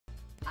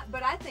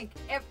But I think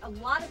a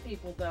lot of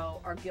people,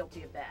 though, are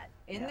guilty of that.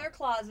 In their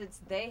closets,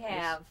 they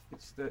have...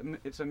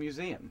 It's a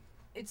museum.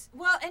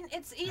 Well, and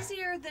it's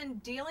easier than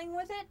dealing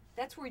with it.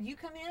 That's where you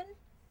come in.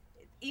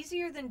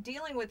 Easier than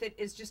dealing with it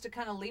is just to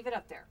kind of leave it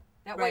up there.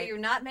 That way you're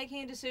not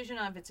making a decision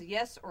on if it's a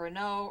yes or a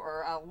no,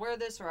 or I'll wear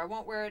this or I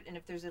won't wear it. And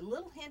if there's a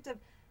little hint of,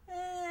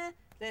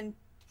 then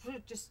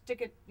just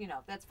stick it,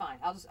 that's fine.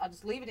 I'll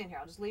just leave it in here.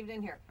 I'll just leave it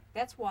in here.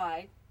 That's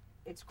why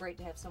it's great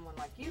to have someone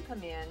like you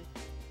come in.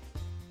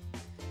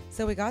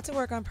 So we got to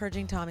work on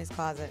purging Tommy's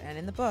closet, and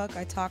in the book,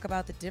 I talk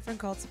about the different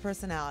cults of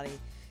personality.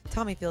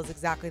 Tommy feels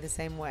exactly the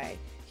same way.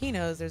 He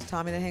knows there's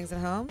Tommy that hangs at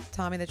home,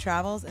 Tommy that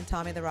travels, and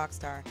Tommy the rock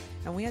star.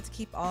 And we had to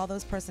keep all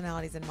those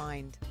personalities in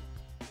mind.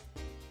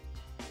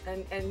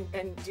 And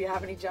do you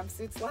have any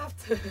jumpsuits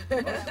left?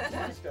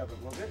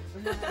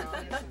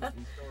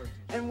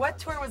 And what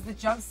tour was the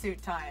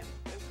jumpsuit time?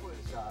 This was,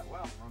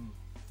 from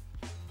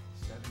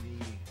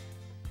 70...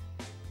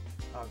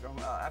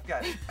 I've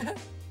got...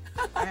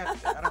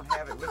 I don't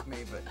have it with me,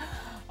 but...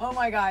 Oh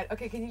my God.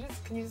 Okay, can you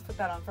just put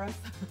that on for us?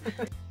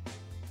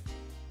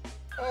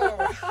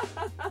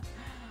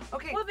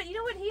 Okay. Well, but you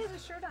know what? He has a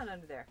shirt on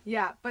under there.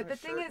 Yeah, but the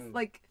thing is,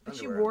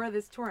 but you wore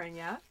this touring,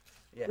 yeah?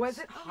 Yes. Was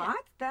it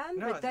hot then?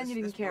 No, but then you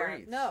didn't care.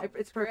 breathes. No,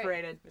 it's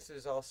perforated. This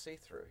is all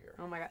see-through here.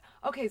 Oh my God.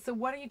 Okay, so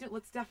what do you do?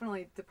 Let's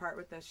definitely depart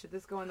with this. Should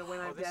this go in the When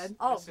I'm Dead?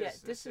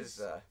 This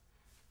is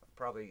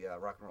probably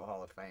Rock and Roll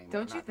Hall of Fame.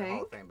 Don't you Not the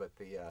Hall of think? Fame, but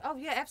the... Oh,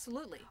 yeah,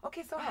 absolutely.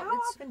 Okay, so how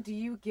often do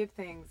you give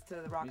things to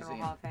the Rock and Roll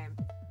Hall of Fame?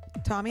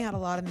 Tommy had a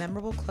lot of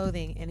memorable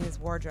clothing in his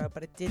wardrobe,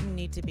 but it didn't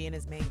need to be in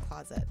his main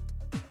closet.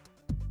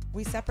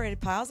 We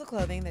separated piles of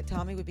clothing that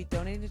Tommy would be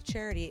donating to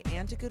charity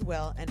and to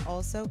Goodwill, and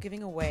also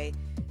giving away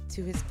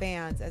to his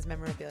fans as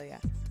memorabilia.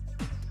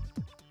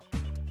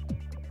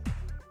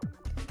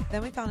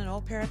 Then we found an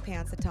old pair of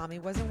pants that Tommy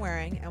wasn't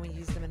wearing, and we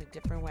used them in a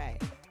different way.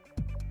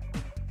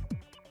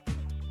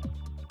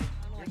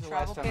 Here's the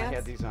last time I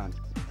had these on.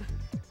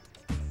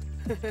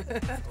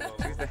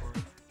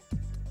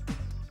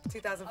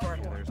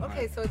 2004.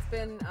 Okay, so it's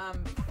been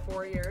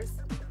 4 years.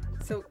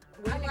 So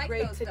wouldn't it be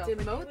great to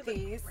demote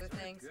these?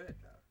 Things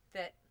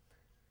that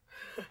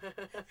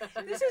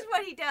this is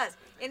what he does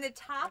in the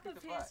top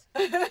of his.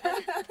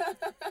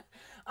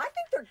 I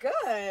think they're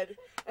good,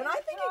 and I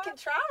think he can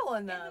travel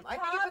in them. I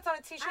think he puts on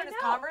a t-shirt and his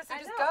Converse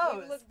and just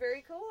goes. He look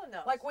very cool in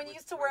those. Like when you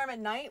used to wear them at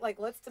night, like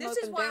let's demote them down.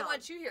 This is why I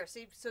want you here.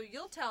 See, so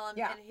you'll tell him,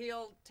 and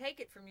he'll take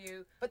it from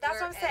you. But that's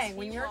what I'm saying.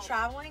 When you're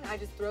traveling, I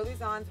just throw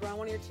these on, throw on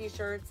one of your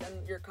t-shirts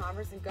and your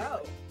Converse and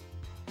go.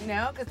 You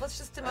know, because let's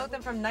just demote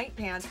them from night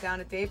pants down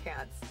to day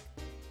pants.